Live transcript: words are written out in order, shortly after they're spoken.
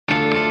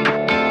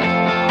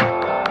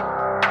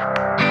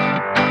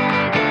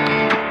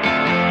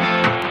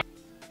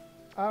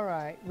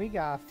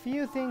got a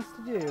few things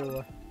to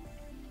do.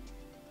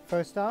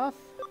 First off,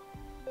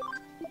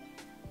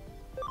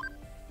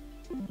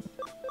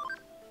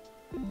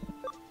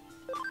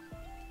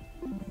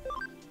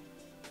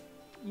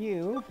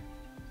 you,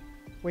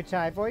 which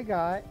I've already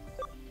got.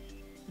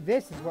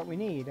 This is what we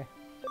need.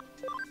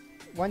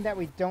 One that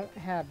we don't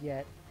have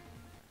yet.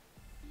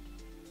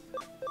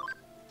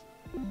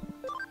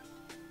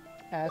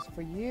 As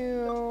for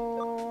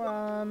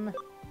you,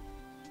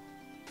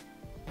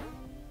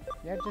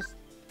 yeah, just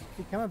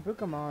become a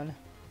Bukamon.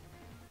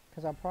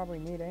 Because I'll probably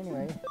need it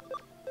anyway.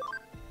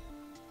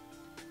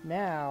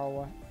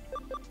 Now,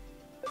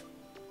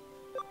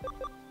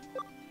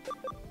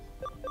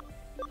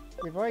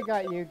 we've already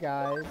got you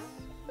guys.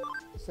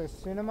 So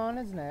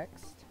Sunamon is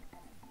next.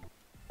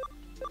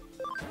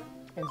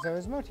 And so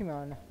is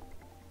Motimon.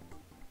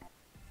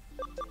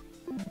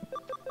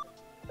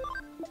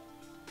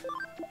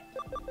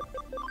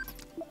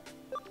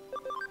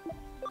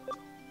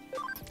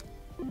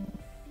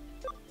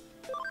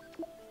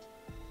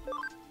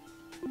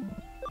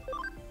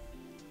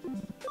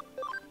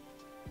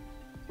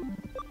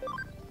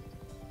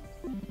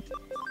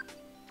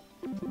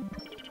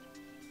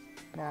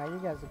 Nah, you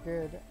guys are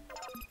good.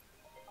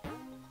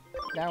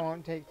 That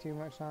won't take too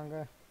much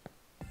longer.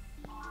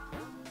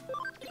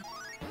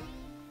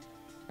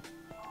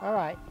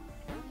 Alright.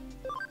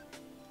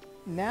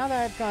 Now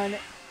that I've done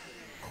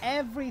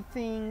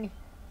everything...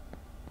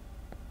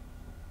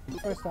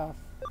 First off,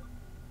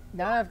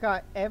 now that I've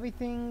got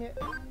everything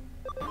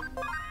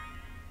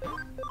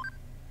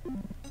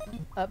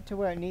up to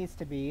where it needs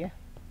to be,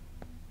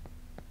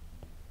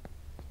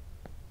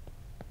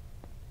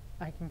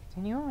 I can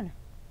continue on.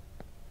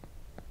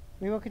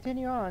 We will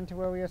continue on to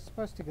where we are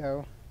supposed to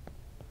go.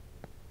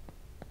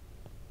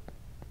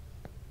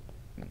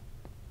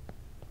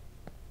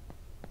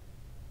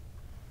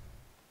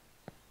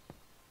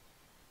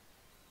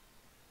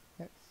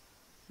 Let's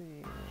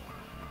see.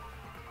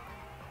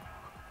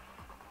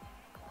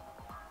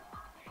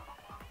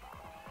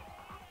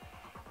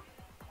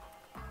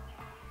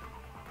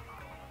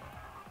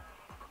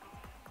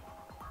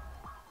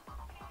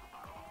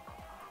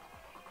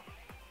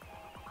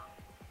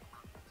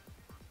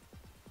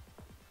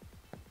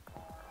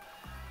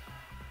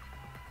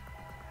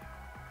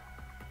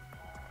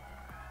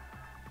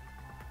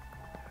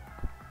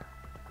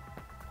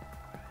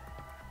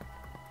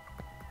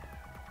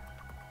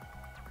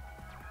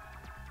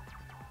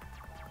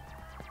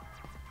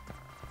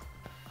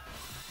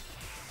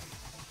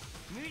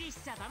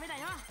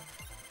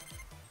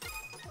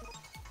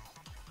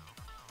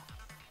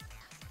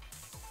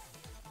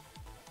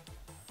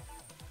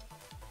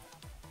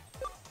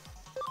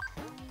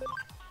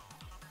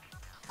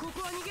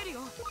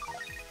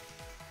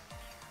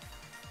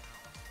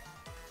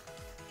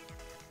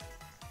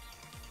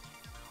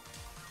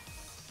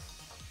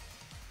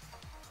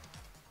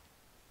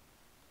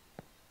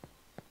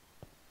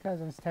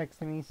 Cousin's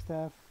texting me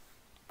stuff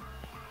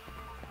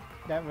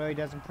that really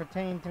doesn't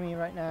pertain to me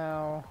right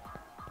now,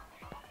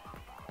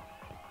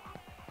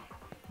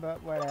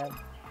 but whatever.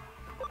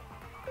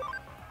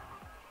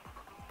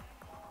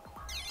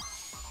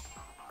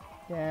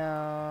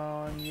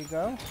 Down you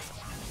go.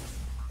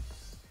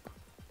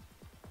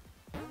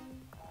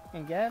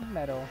 And get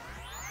medal.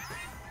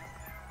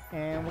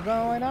 And we're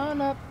going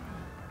on up.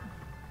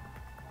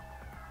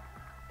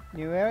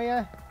 New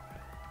area,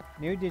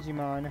 new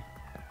Digimon.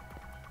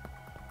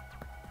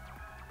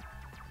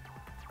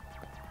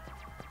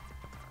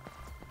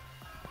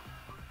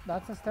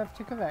 Lots of stuff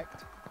to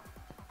correct.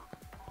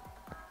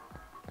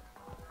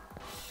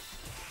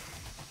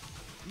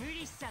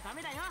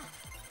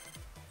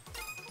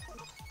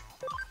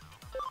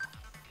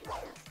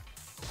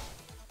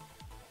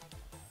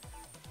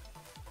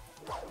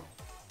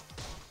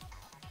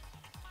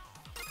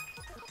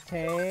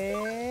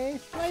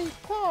 Taste my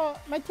paw,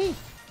 my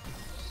teeth.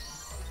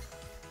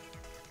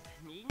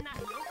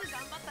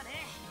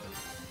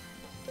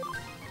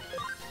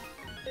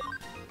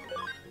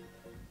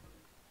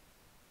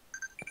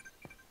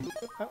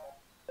 Oh.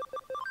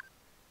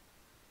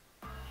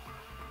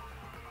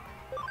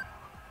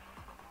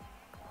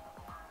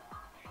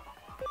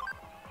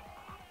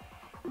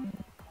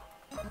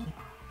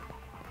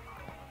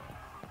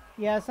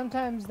 Yeah,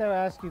 sometimes they'll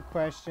ask you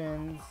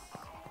questions.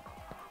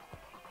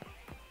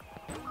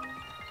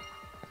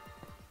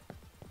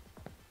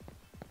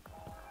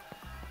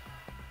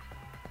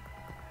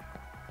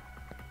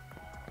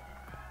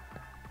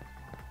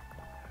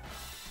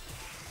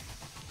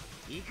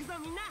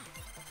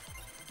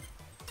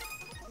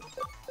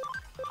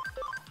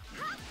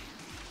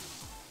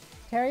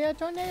 Carrier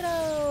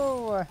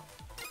tornado!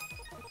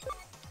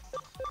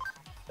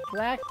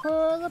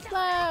 Blackpool the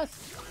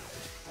blast!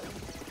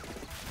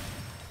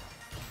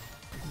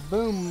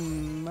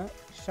 Boom!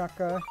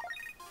 Shaka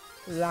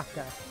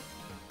laka.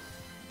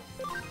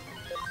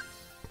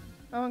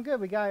 Oh, and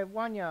good, we got a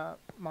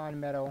Wanyamon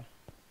medal.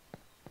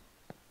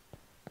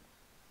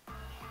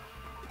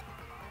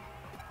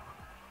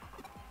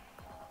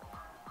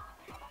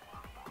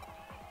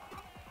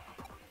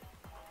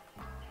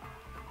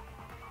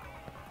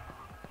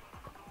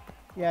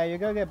 Yeah, you're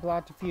gonna get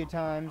blocked a few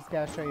times.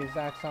 Gotta show you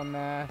Zaxxon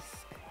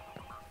mask.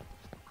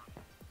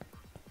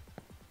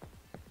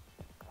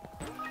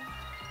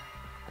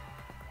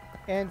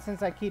 And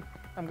since I'm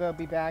gonna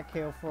be back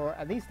here for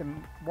at least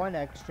one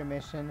extra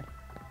mission,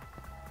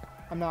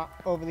 I'm not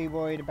overly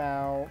worried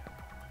about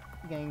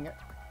getting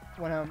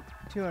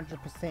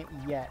 200%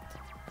 yet.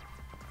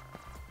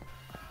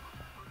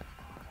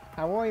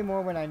 I worry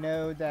more when I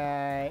know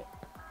that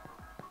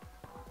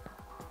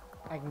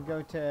I can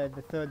go to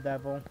the 3rd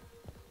level.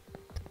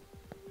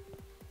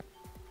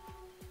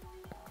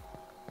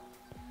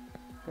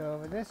 Go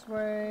over this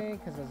way,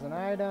 because there's an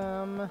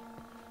item.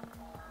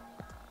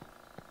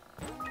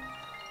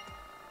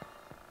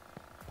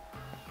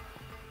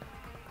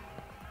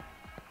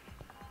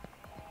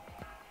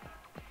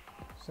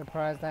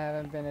 Surprised I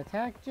haven't been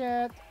attacked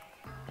yet.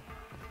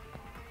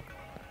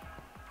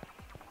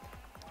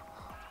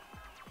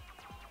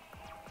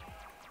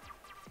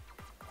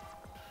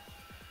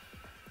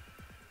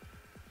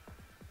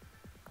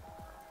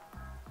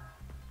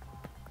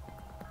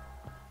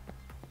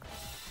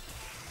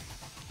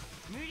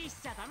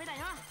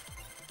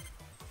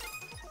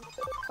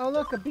 Oh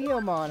look, a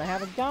Biomon. I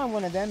haven't gotten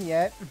one of them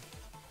yet.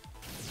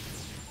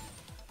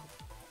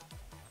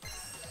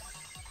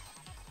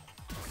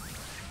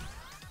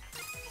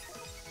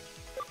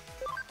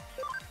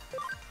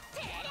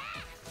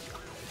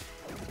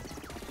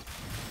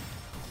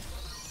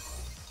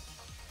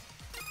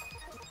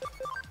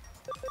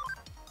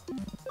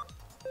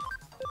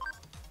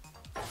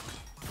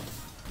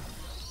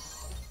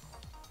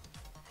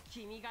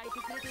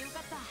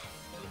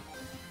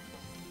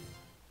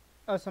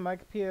 Oh, so my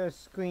computer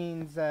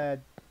screen's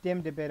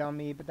dimmed a bit on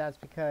me, but that's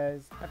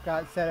because I've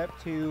got it set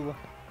up to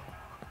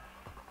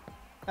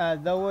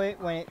lower it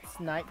when it's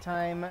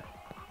nighttime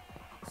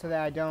so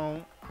that I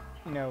don't,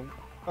 you know,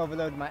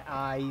 overload my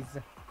eyes.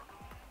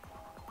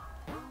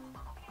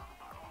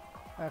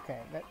 Okay,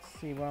 let's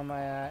see, where am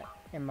I at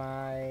in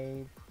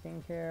my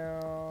thing here?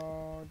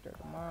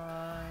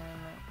 Digimon.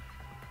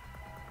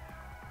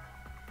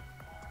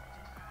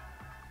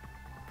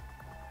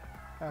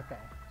 Okay,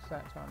 so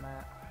that's where I'm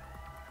at.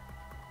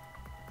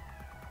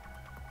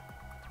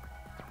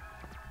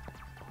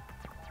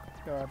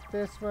 Go up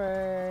this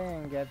way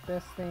and get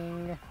this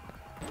thing.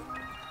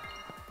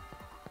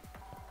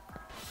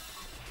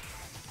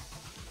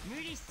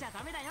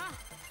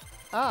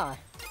 Ah!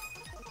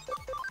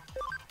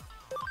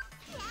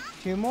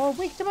 2 more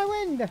weak to my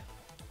wind!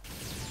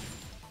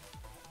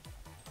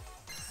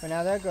 But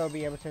now they'll go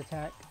be able to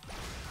attack.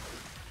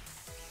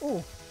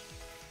 Ooh!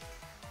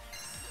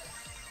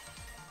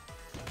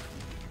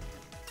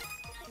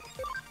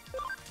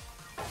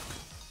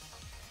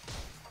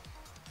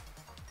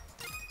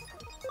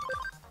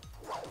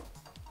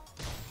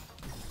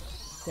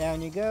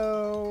 Down you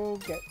go,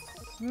 get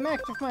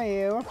smacked with my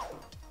ear.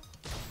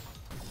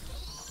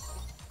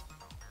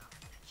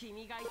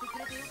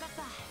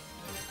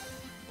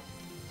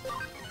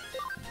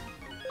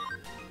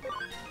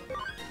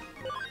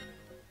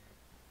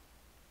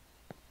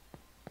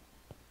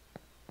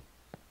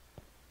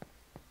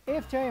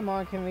 If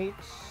Digimon can reach,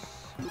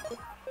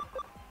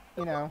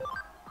 you know,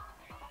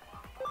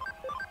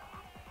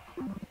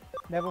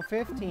 level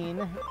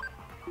 15,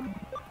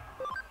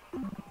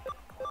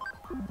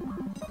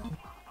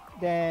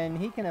 then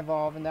he can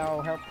evolve and that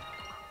will help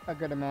a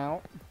good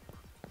amount.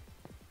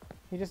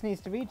 He just needs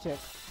to reach it.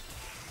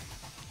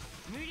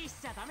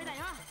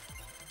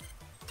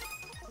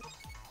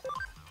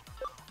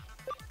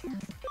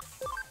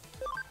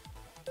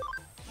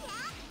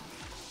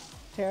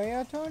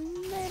 Terrio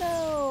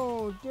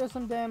Tornado! Deal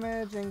some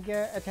damage and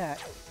get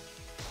attacked.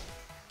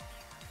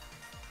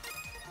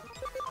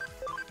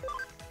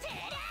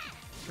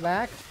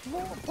 Black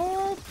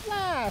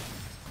Blast!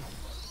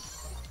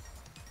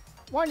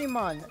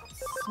 Wanimon!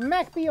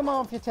 Smack Biomon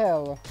off your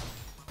tail!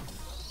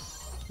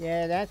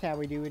 Yeah, that's how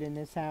we do it in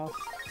this house.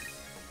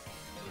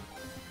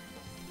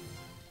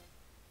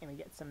 And we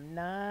get some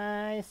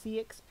nice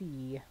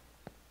EXP.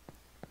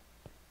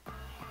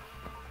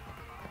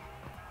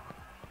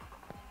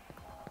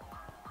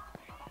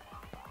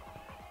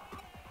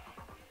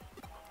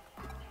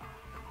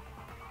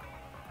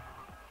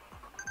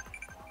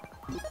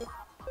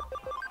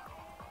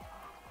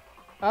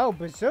 Oh,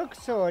 Berserk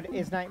Sword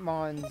is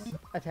Nightmon's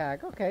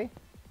attack. Okay.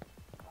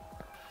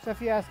 So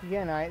if you ask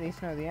again, I at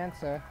least know the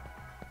answer.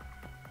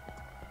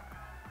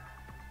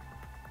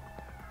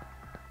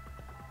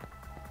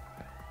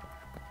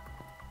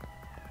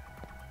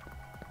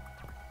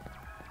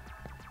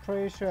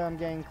 Pretty sure I'm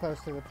getting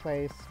close to the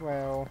place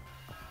where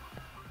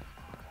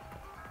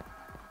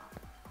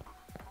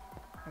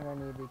I'm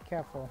gonna need to be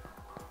careful.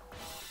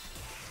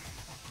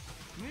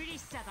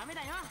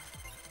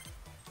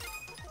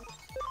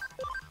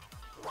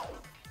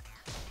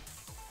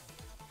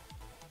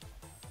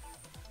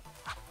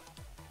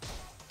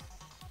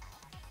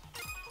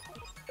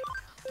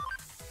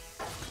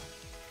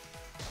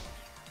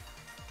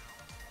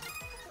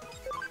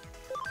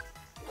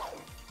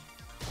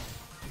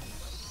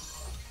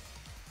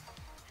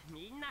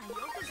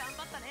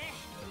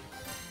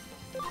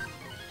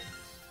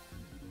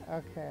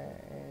 Okay.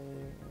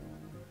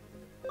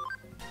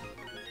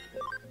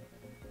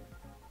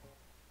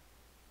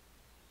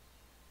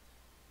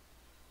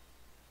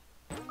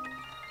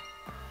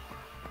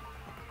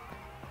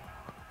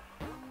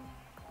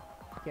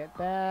 Get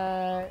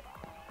that.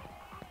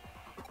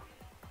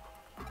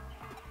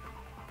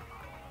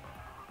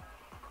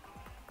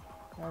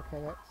 Okay,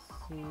 let's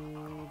see.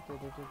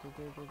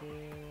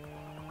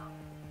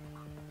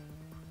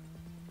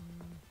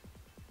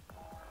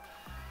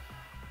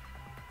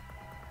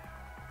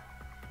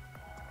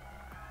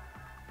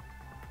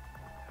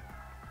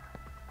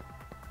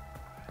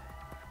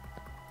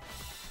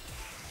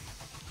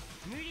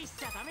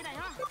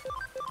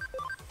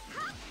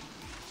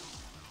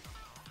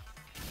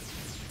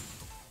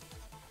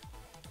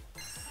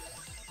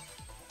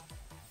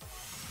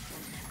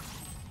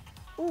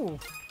 Ooh.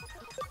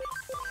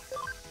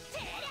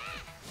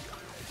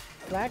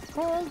 Black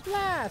Pearl's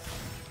Blast!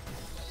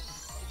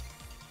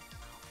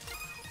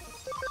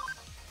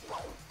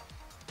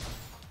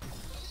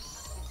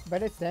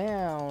 But it's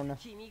down.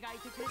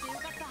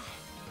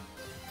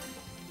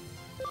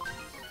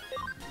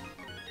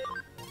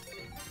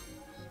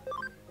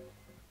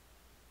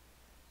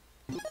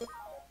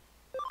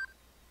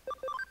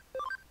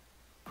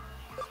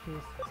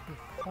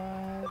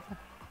 $65.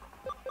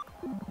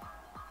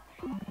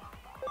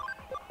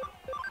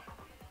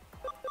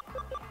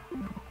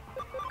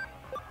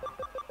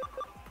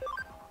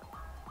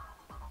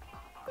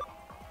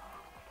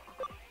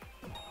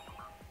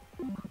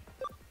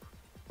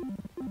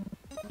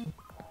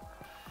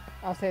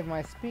 I'll save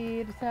my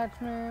speed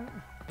attachment.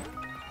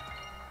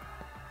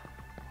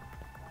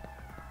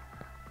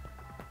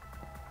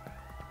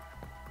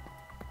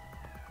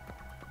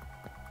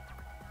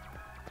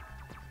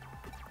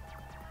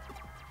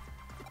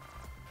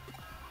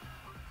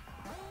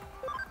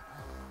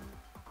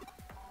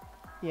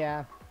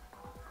 Yeah.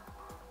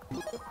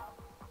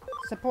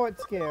 Support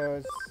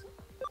skills.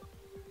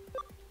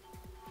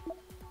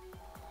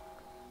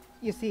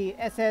 You see,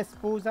 SS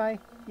Bullseye.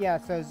 Yeah,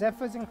 so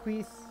Zephyr's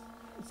increase.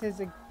 It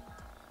says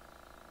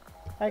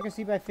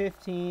accuracy by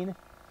 15.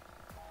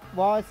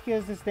 Wall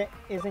skills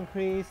is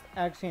increased.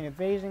 Action and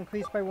evasion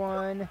increased by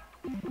 1.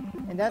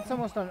 And that's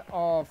almost on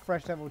all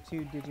fresh level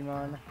 2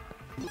 Digimon.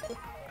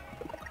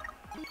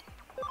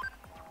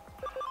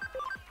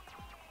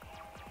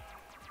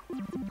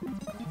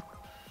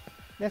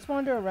 Let's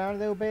wander around a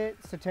little bit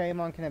so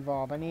Terriermon can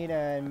evolve. I need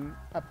an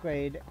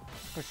upgrade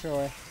for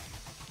sure.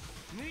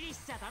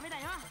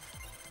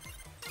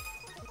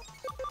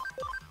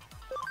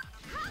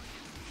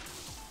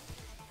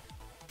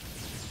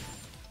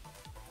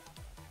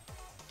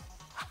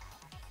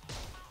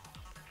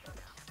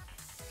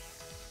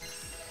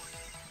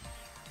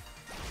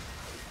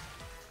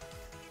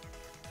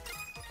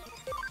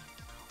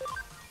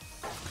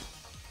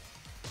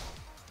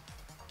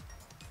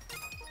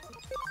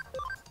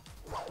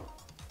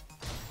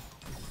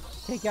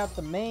 Take out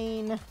the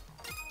main.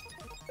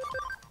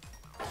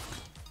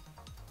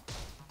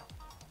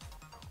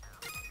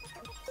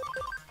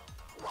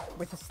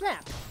 With a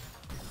snap.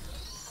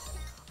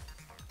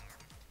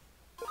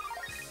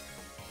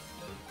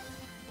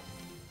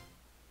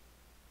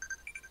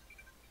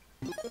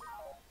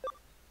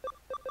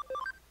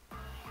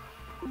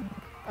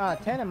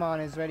 Tenemon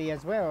is ready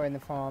as well in the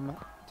farm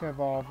to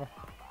evolve.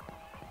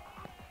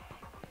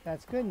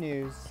 That's good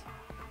news.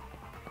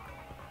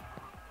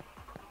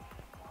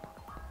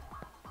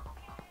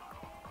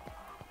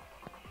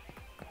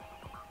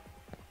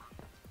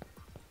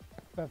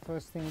 But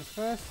first things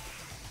first.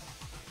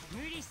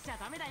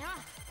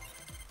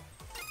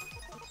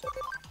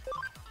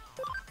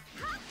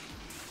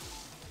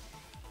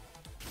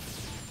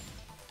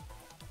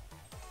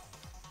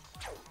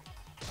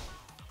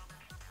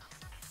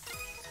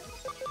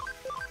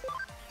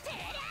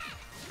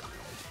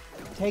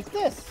 Take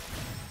this!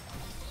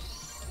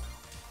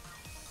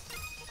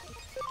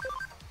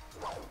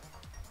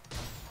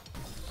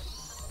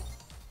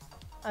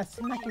 A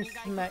smacky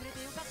smack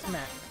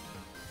smack.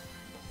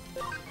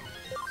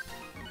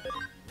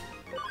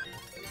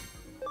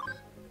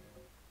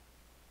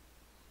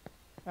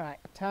 Alright,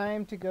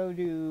 time to go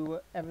do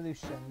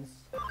evolutions.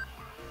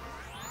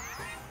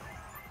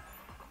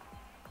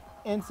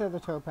 Insert the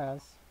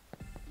topaz.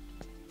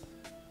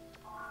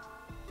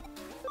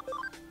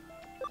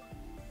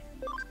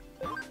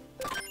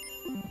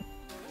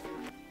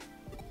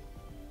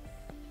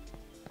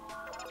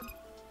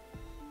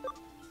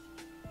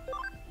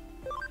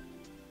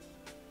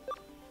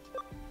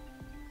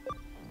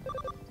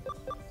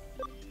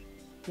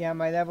 Yeah,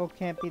 my level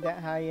can't be that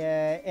high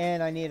yet,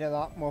 and I need a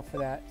lot more for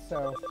that,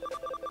 so...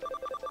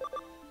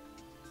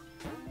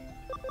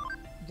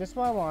 Just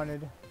what I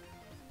wanted.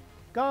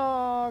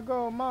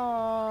 Gogomon!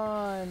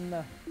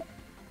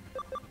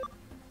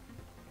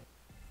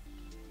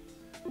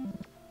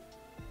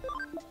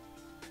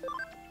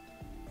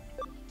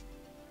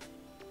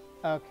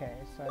 Okay,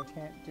 so I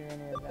can't do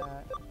any of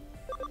that.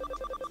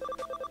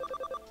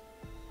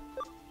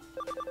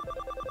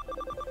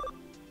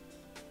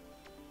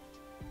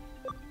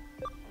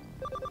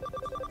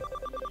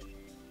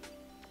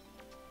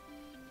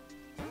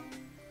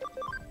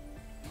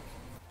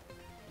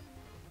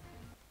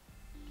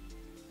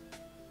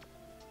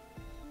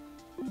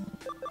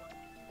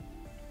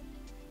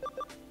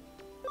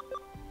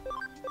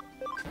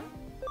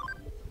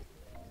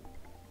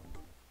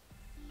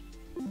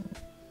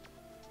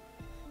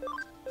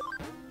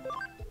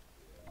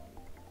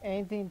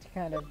 Anything to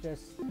kind of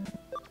just...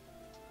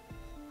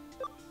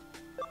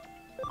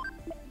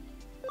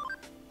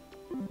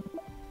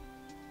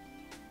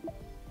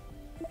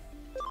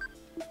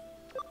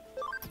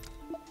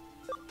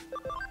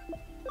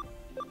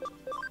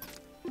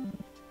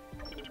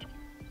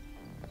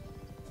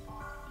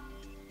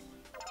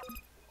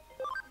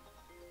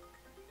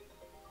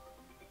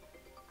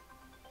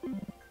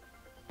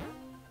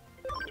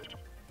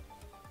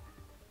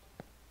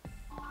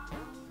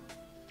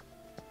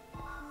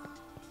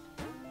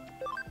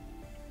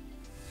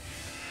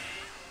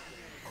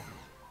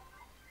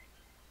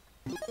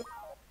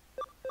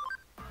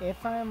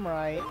 If I'm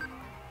right,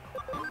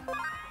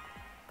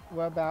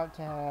 we're about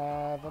to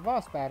have a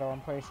boss battle,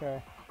 I'm pretty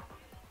sure.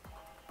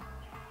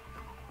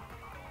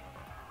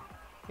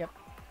 Yep.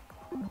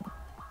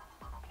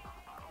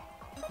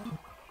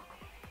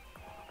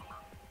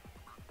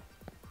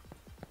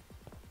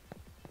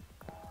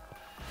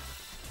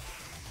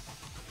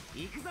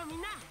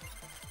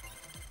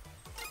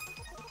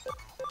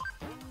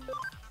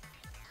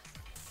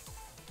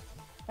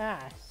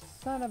 Ah,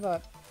 son of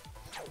a...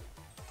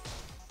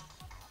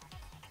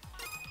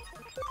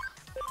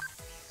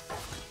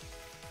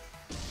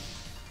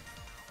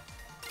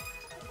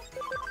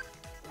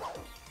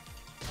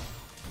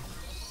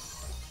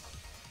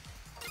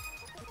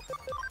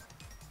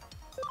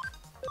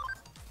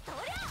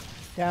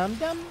 Dum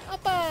dum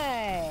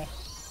uppy!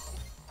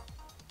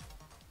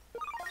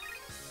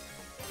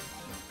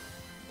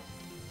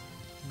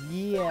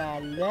 Yeah,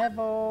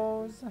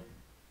 levels.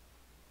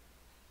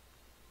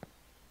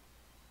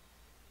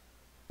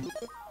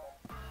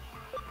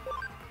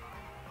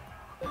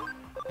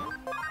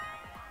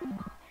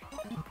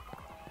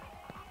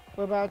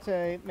 We're about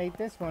to make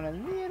this one a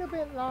little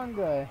bit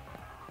longer.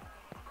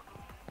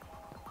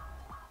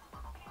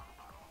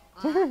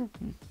 な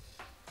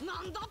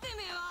んだて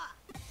めえは。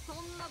そ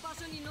んな場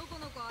所にのこ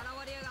のこ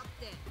現れやがっ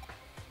て。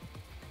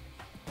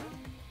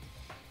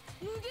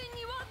無限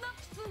にワンナッ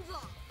プすんぞ。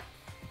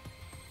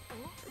お、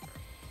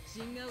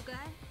違うかい。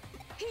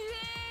へ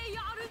え、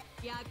やる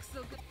約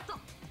束と。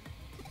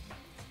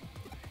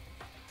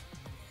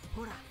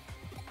ほら、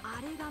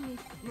あれが乗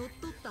っ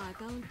取ったア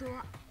カウント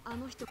はあ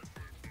の人。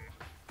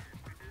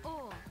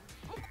おう。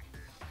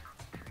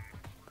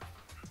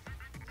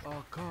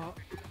赤、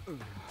君。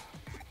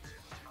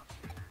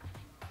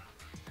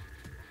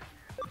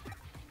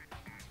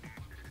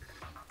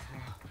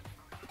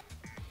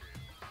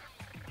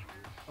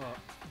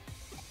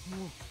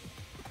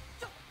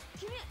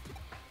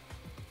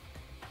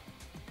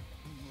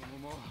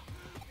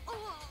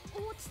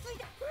落ち着い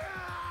て。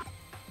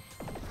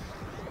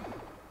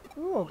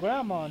Ooh,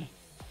 Grandmon.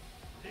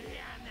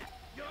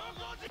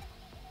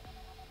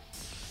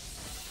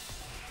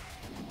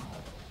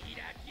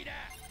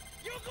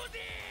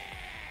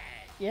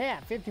 Yeah,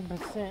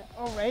 15%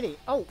 already.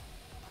 Oh.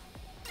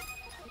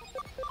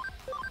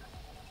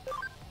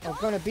 Oh,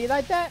 gonna be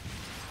like that?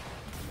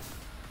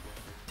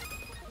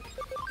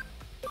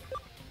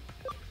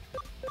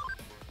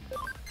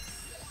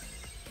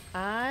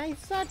 I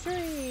saw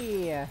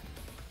tree.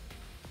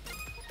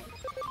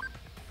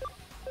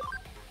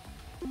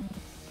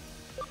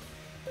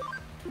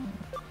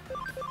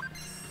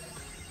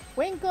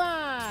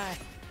 Winkler.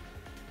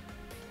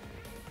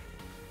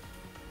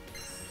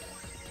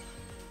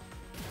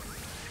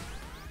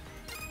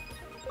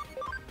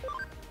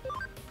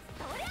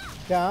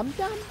 Dum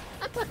dum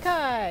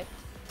uppercut.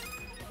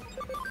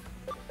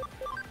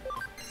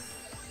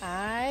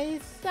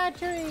 Ice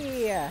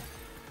Surgery.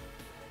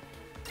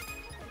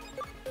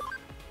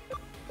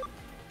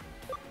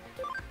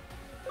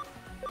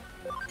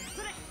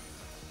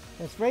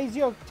 Let's raise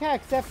your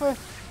attack, Zephyr.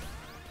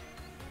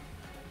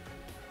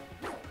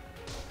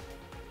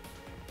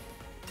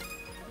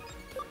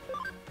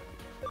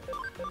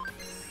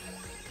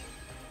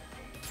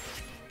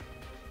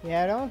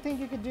 Yeah, I don't think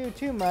you could do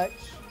too much.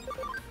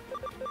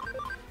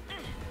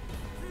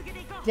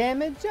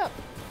 Damage up.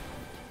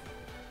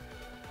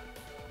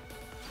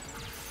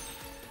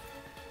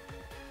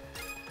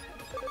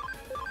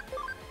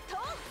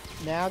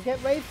 Now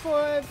get ready for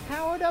a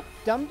powered up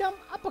Dum Dum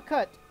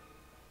Uppercut.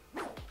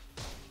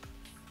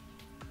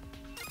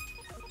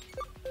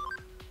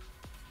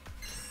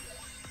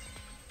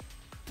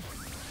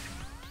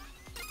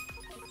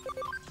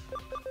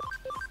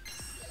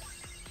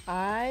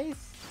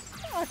 Ice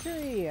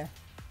Archery.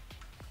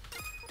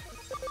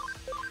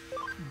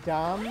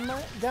 Dum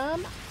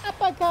Dum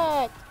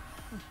Uppercut.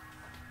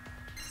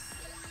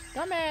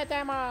 Come here,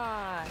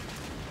 Digimon.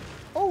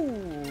 Oh,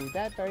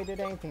 that barely did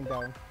anything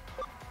though.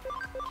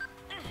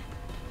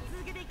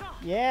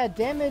 Yeah,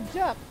 damage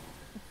up.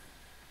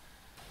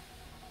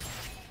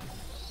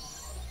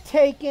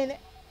 Taken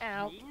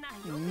out.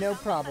 No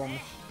problem.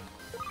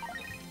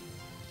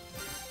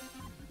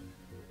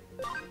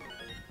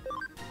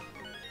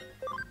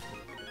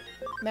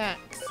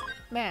 Max.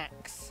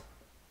 Max.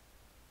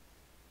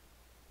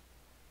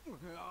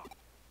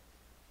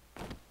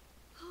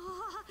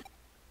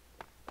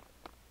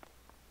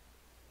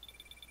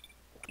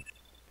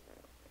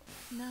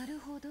 なる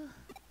ほど。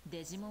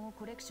デジモンを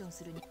コレクション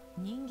するに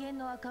人間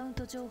のアカウン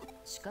ト情報。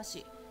しか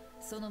し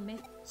その刺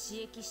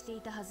激して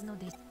いたはずの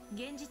現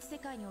実世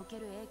界におけ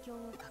る影響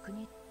を確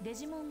認。デ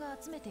ジモンが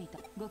集めていた。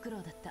ご苦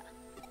労だった。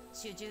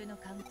主従の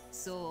勘。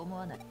そう思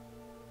わない。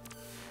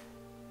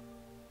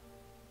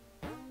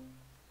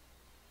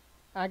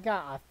I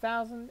got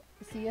 1000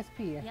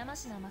 CSP. 山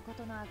科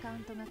誠のアカウ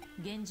ントが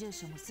現住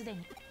所もすで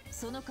に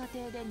その過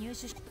程で入手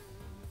し、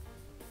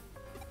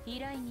依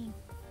頼人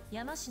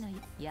山科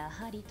や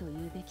はりと言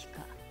うべき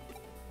か。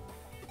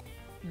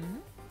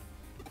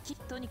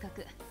とにか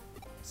く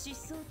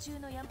失踪中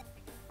の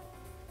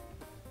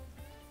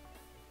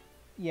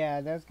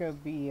Yeah, there's gonna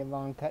be a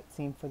long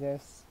cutscene for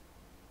this.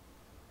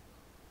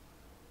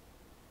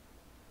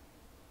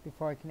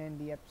 Before I can end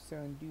the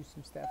episode and do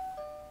some stuff.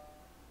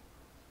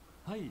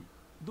 はい、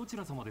どち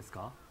ら様です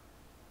か？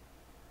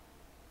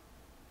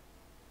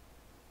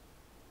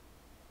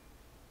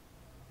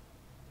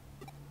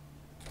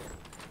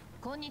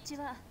こんにち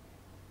は。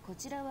こ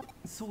ちらは。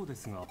そうで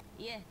すが。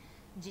いえ、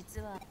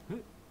実は。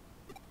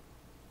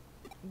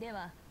で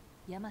は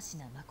山科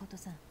誠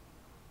さん、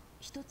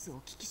一つお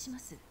聞きしま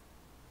す。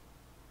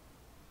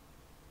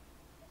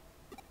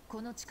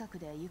この近く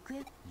で行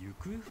方？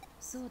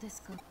そうで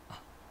すか。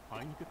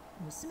あいにく。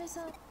娘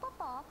さん。パ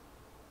パ、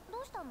ど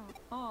うしたの？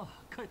あ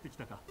あ、帰ってき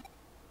たか。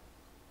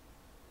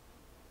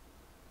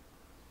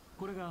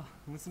これが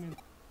娘。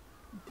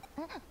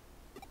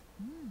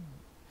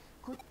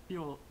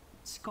よ、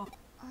近く。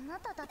あな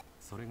ただ。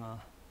それが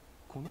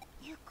この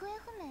行方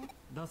不明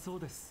だそう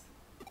です。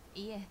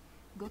いえ、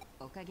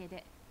おかげ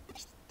で。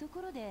と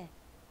ころで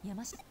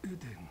山下。エデ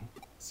ン。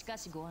しか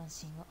しご安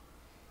心を。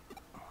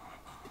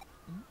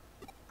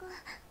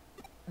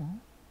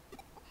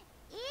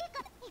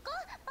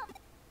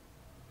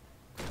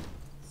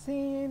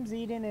Seems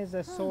Eden is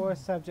a sore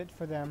subject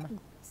for them.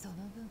 その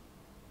分、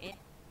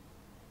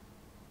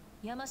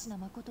山科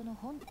誠の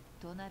本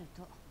となる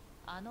と、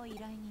あの依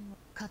頼人を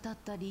語っ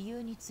た理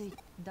由につい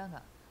てだ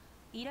が、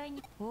依頼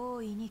人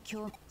大いに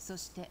興味。そ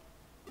して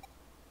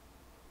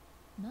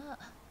まあ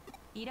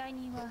依頼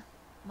人は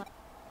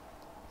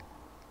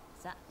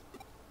さ。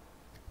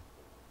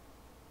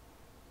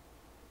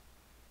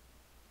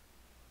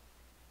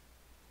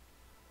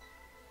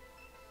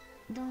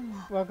どうも。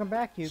 Welcome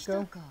back, 来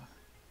Yuko. たか。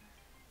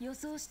予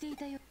想してい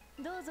たよ。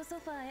どうぞソ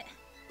ファーへ。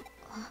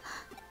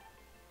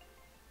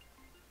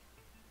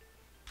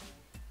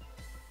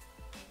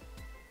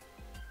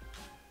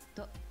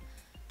と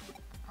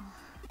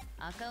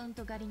アカウン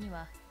ト狩りに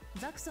は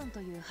ザクソン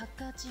というハッ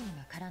カーチーム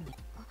が絡んで。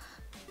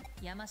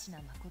山科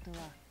誠は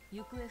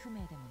行方不明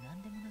でも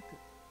何でもなく。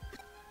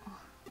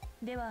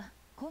では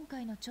今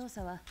回の調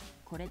査は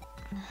これ。は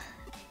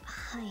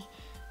い。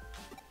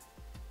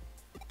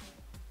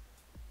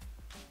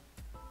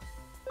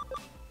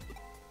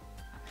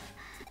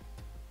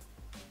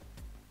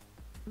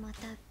また。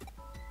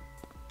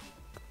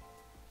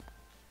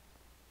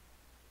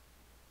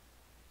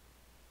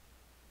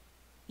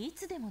い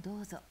つでもど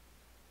うぞ。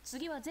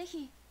次はぜ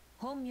ひ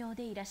本名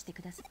でいらして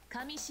ください。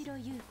上白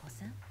優子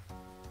さん。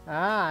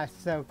Ah,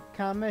 so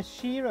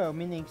Kamashiro,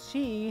 meaning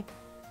she,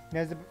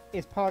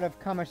 is part of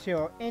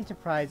Kamashiro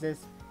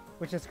Enterprises,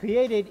 which has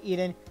created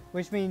Eden,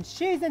 which means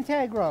she's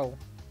integral.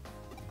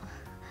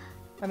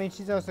 I mean,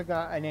 she's also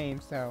got a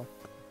name, so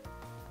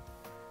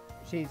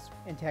she's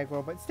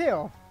integral, but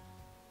still.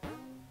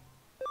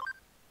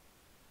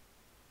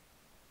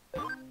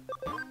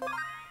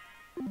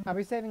 I'll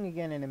be saving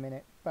again in a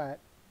minute, but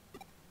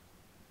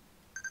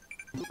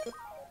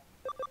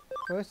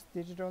first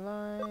digital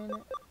line,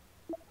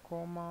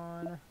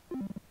 Coleman.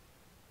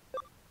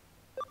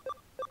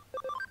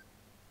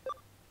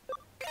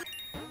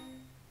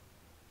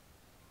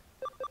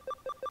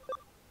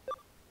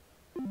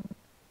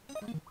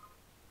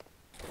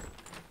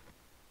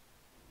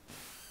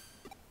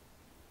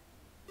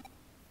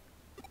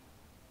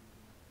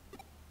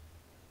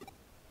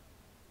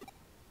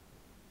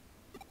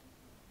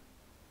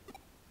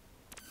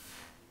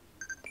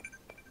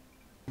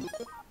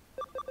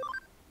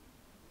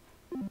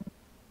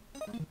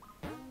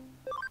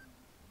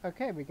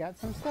 Okay, we got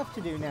some stuff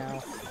to do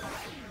now.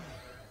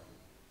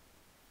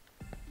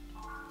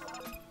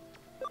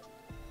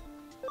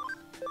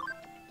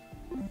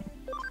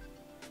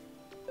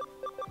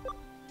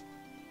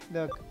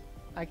 Look,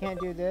 I can't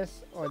do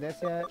this or this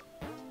yet,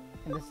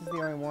 and this is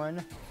the only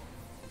one.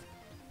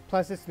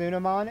 Plus it's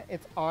Lunamon,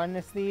 it's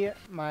honestly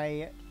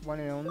my one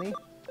and only.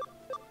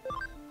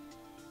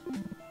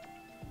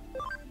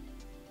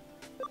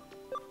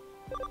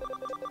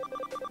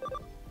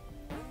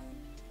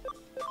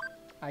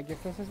 I guess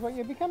this is what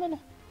you're becoming.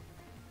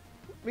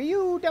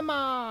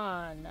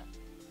 Ryudamon!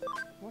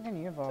 What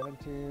can you evolve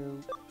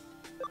into?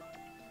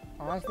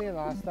 Honestly, a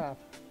lot of stuff.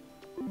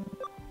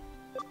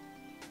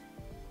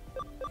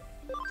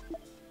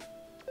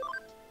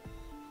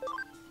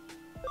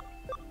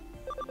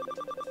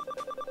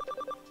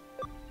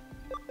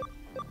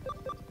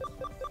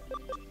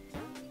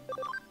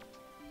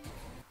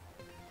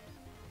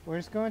 We're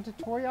just going to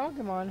Toy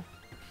Agumon.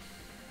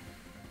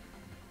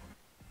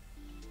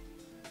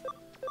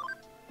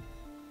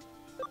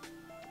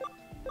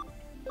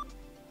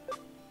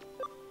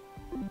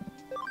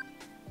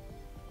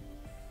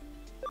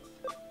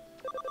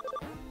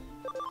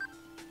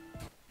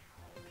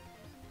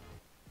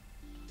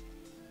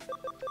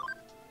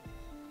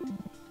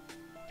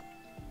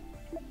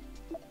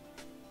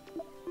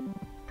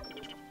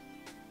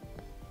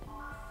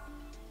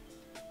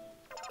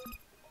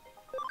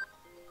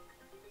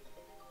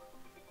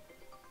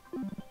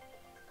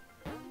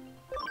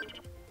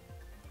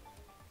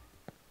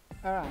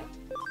 Alright.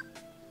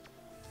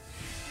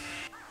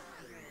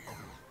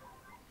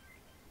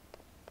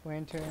 We'll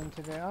enter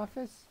into the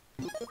office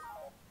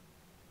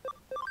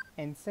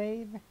and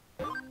save.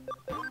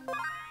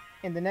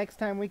 And the next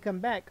time we come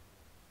back,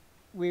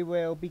 we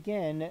will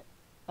begin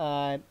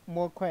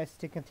more quests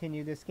to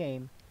continue this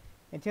game.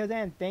 Until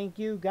then, thank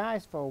you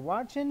guys for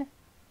watching.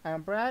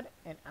 I'm Brad,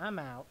 and I'm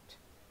out.